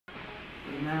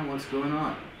man, what's going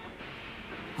on?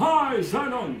 Hi,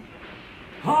 Zailong!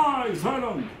 Hi,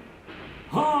 Zailong!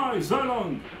 Hi,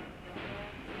 Zailong!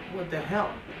 What the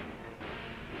hell?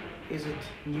 Is it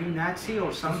new Nazi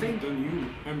or something? The new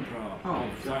emperor Oh,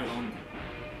 of Zailong.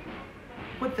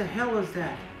 What the hell is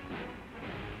that?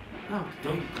 Oh,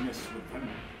 Don't mess with them.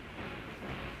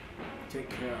 Take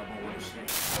care about what you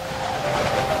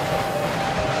say.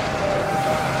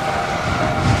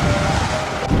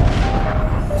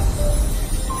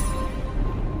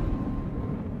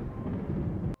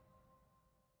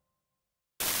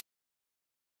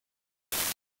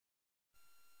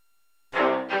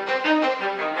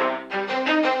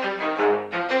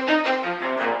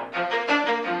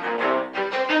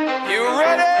 You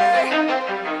ready?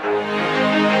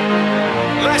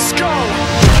 Let's go!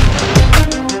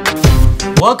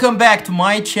 Welcome back to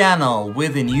my channel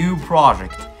with a new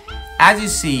project. As you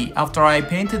see, after I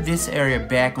painted this area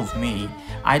back of me,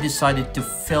 I decided to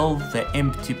fill the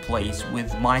empty place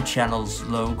with my channel's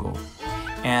logo.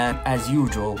 And as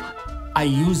usual, I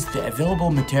used the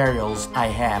available materials I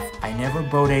have. I never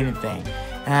bought anything.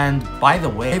 And by the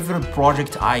way, every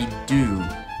project I do,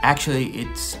 actually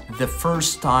it's the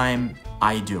first time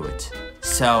I do it.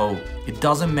 So it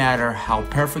doesn't matter how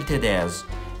perfect it is,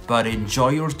 but enjoy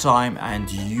your time and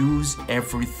use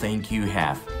everything you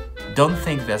have. Don't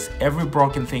think that every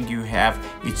broken thing you have,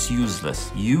 it's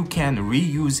useless. You can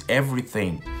reuse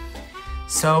everything.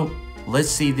 So let's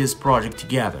see this project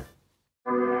together.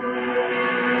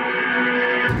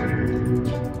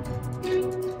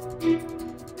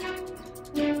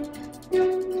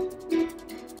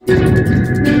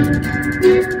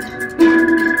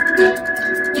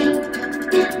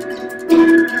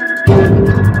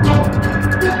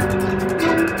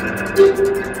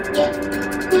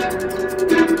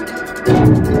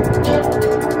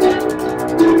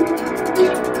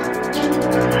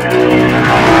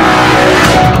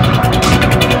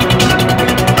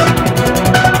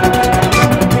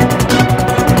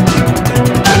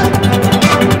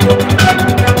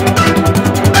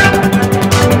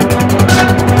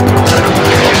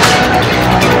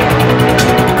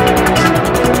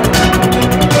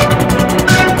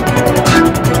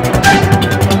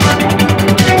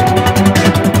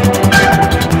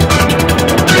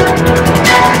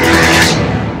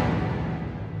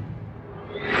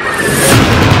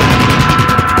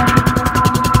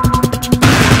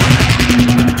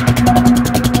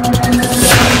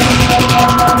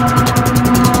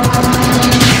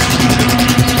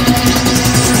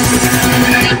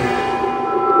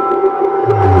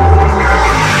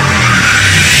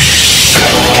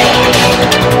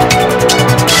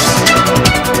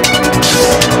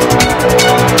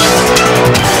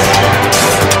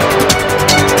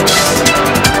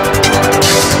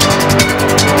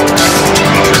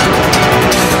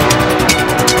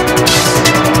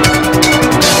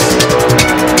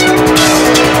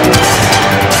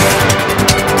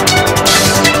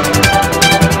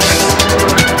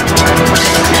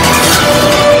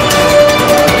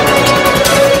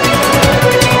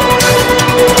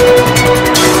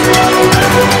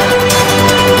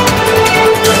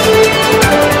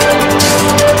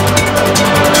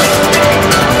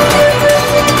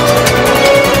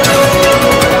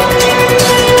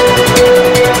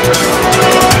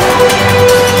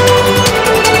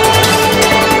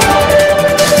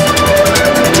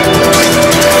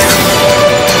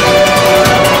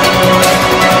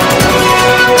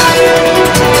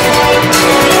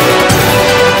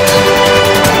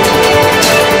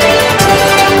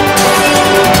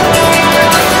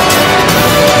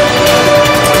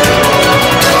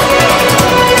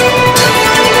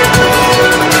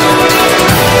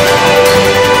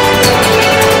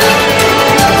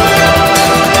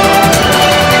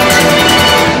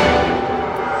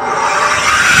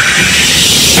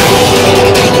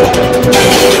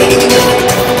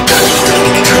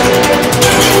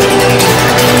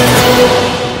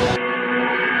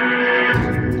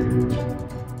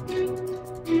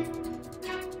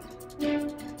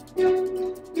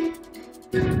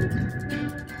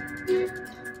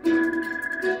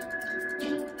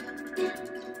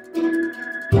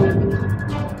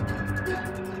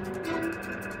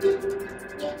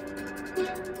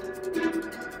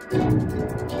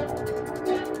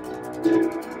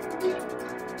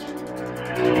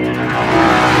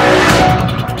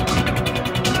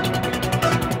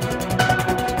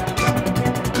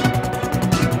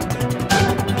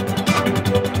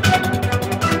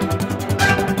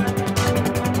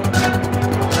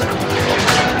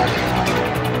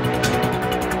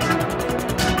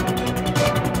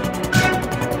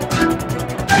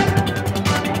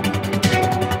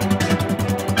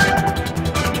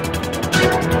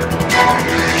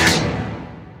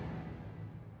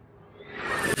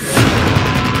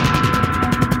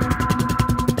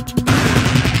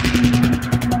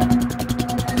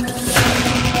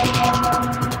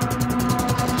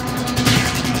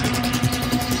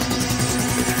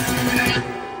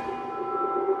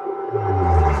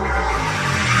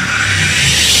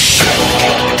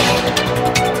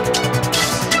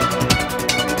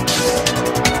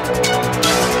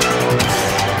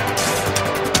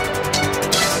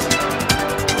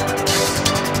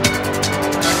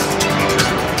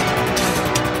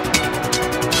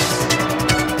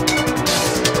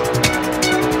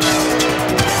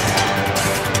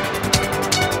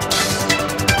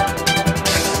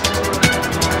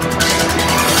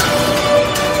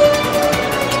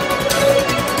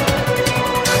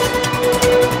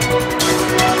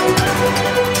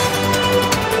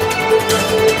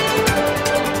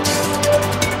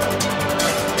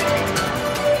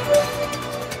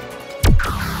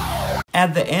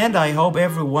 at the end, I hope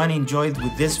everyone enjoyed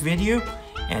with this video.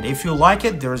 And if you like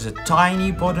it, there's a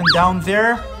tiny button down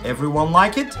there. Everyone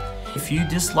like it? If you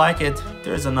dislike it,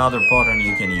 there's another button,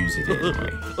 you can use it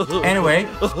anyway. Anyway,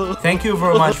 thank you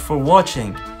very much for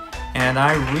watching. And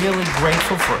I'm really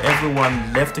grateful for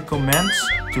everyone left the comments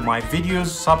to my videos,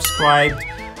 subscribed,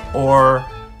 or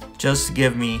just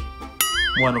give me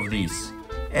one of these.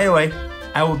 Anyway,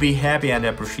 I will be happy and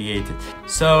appreciate it.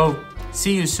 So,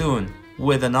 see you soon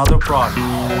with another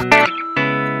project.